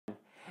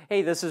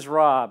Hey, this is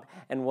Rob,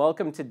 and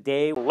welcome to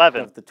day 11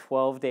 of the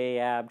 12-day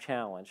ab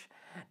challenge.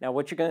 Now,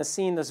 what you're going to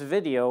see in this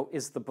video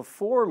is the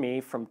before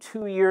me from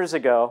 2 years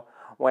ago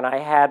when I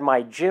had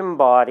my gym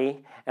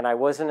body and I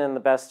wasn't in the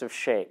best of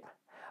shape.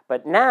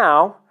 But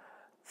now,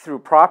 through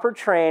proper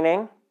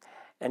training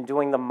and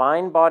doing the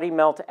mind-body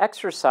melt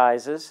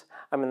exercises,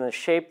 I'm in the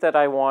shape that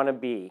I want to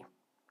be.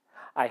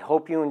 I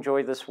hope you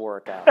enjoy this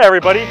workout. Hey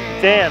everybody,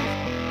 Dan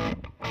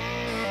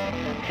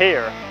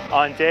here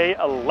on day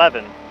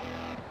 11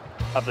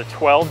 of the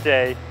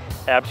 12-day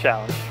ab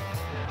challenge.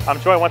 I'm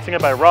joined once again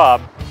by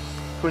Rob,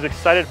 who's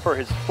excited for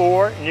his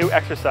 4 new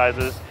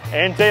exercises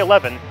and day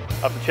 11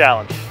 of the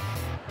challenge.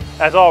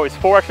 As always,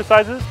 4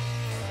 exercises,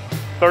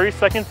 30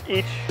 seconds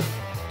each,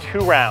 2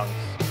 rounds.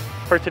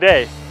 For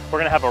today, we're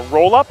gonna have a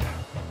roll-up,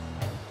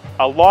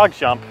 a log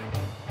jump,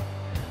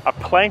 a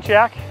plank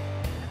jack,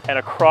 and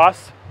a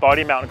cross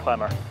body mountain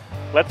climber.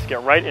 Let's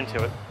get right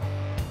into it.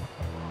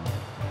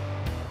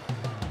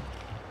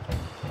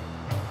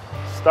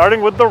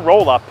 Starting with the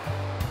roll-up.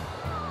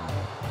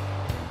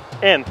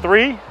 In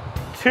 3,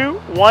 2,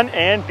 1,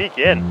 and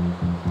begin.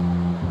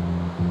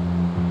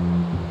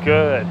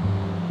 Good.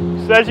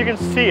 So as you can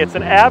see, it's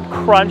an ab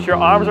crunch. Your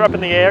arms are up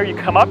in the air, you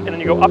come up, and then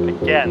you go up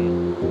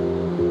again.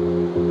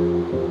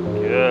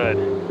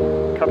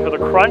 Good. Come to the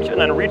crunch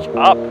and then reach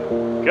up.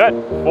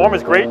 Good. Form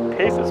is great,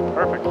 pace is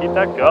perfect. Keep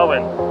that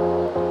going.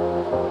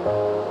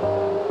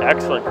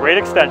 Excellent, great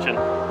extension.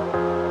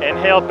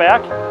 Inhale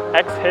back,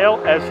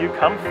 exhale as you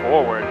come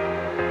forward.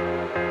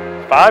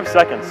 5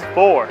 seconds,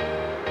 4,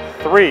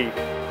 3,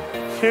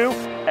 2,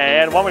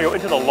 and 1. We go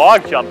into the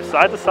log jump,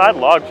 side to side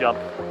log jump.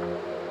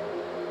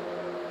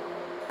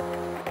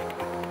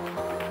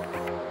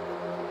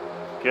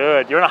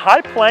 Good, you're in a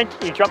high plank,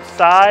 you jump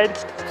side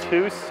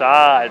to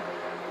side.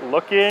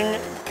 Looking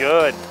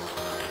good.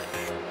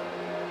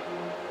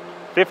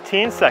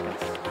 15 seconds.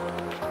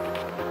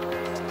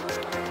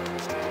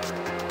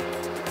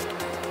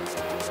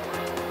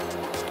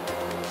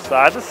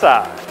 Side to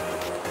side.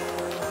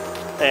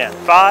 And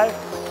 5,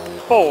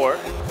 4,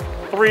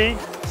 3,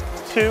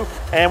 2,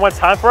 and 1.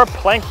 Time for a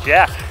plank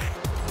jack.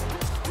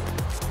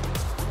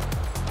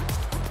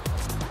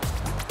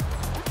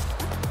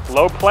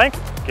 Low plank,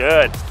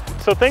 good.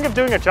 So think of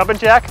doing a jumping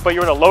jack, but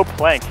you're in a low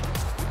plank.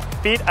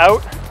 Feet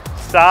out,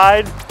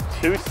 side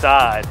to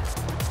side.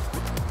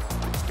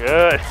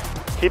 Good,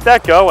 keep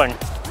that going.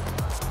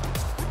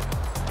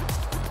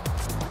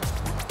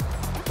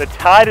 The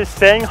tide is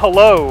saying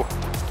hello.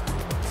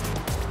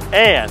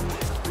 And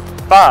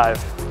 5,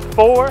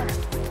 4,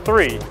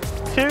 3,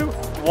 2,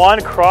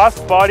 1, cross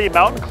body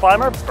mountain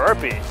climber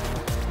burpee.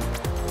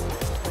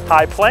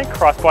 High plank,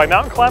 cross body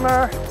mountain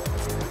climber,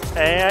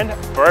 and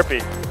burpee.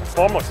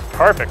 Form looks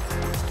perfect.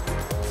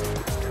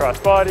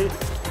 Cross body,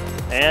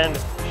 and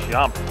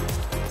jump.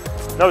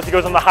 Notice he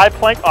goes on the high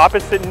plank,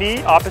 opposite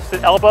knee,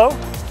 opposite elbow,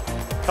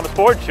 comes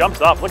forward,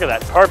 jumps up. Look at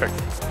that, perfect.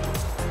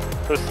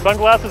 Those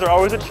sunglasses are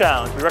always a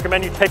challenge. We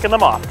recommend you taking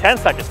them off. 10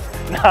 seconds,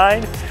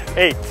 9,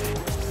 8,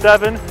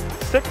 7,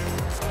 6,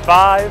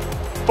 5,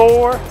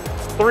 4,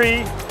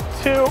 3,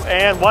 2,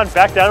 and 1.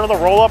 Back down to the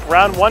roll-up,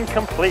 round 1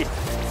 complete.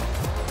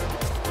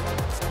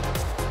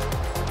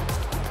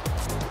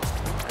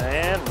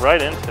 And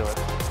right into it.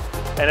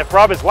 And if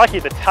Rob is lucky,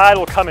 the tide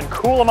will come and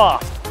cool him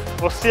off.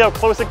 We'll see how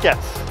close it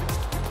gets.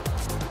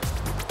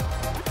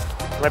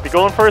 He might be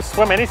going for a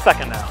swim any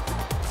second now.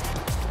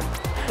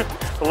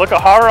 The look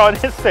of horror on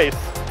his face.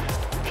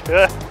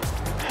 Good.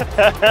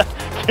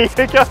 Keep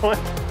it going.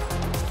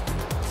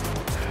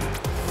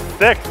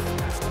 6,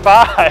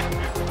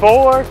 5,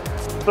 4,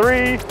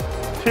 3,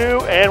 2,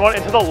 and 1.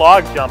 Into the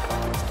log jump.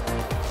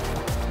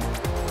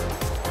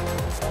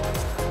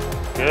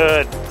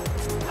 Good.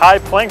 High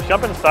plank,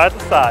 jumping side to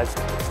side.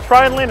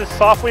 Try and land as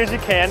softly as you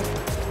can,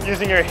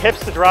 using your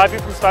hips to drive you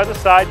from side to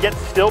side, yet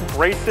still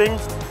bracing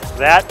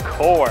that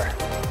core.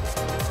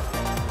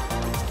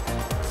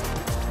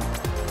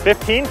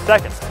 15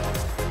 seconds.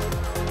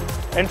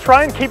 And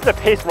try and keep the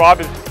pace Rob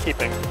is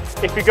keeping.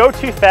 If you go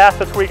too fast,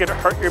 that's where you can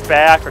hurt your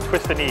back or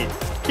twist the knee.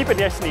 Keep it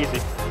nice and easy.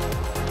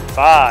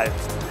 5,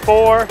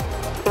 4,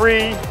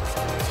 3,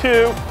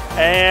 2,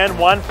 and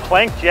 1.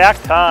 Plank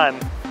jack time.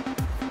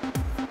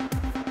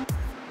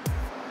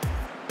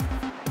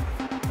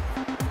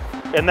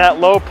 In that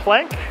low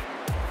plank,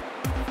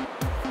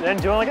 then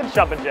doing like a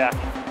jumping jack.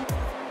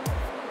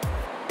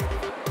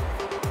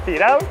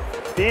 Feet out,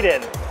 feet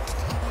in.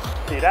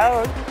 Feet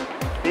out,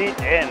 feet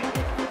in.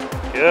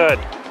 Good.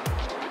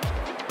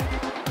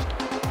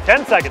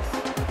 10 seconds.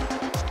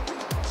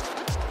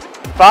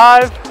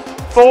 5,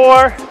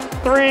 4,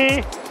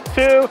 3,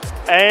 2,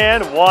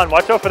 and 1.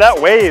 Watch out for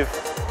that wave.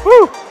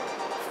 Woo!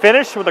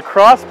 Finish with a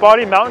cross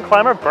body mountain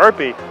climber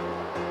burpee.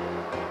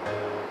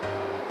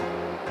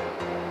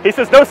 He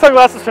says, no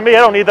sunglasses for me, I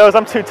don't need those,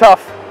 I'm too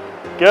tough.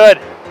 Good.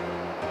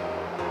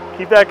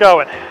 Keep that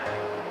going.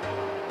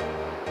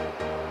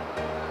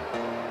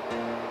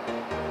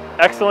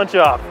 Excellent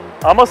job.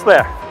 Almost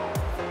there.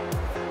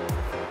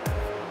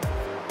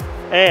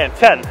 And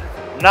 10,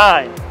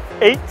 9,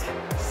 8,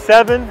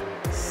 7,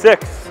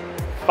 6,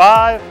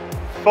 5,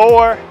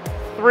 4,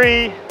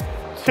 3,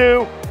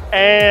 2,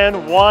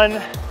 and 1.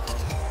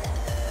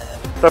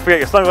 Don't forget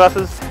your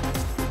sunglasses.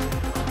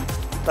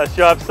 Nice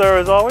job, sir,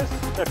 as always.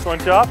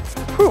 Excellent job.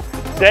 Whew.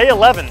 Day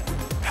 11.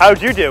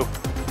 How'd you do?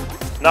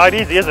 Not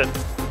easy, is it?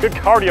 Good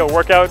cardio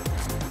workout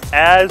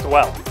as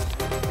well.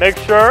 Make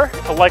sure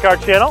to like our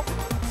channel,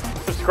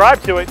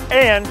 subscribe to it,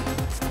 and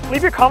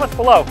leave your comments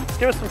below.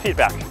 Give us some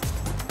feedback.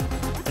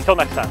 Until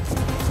next time.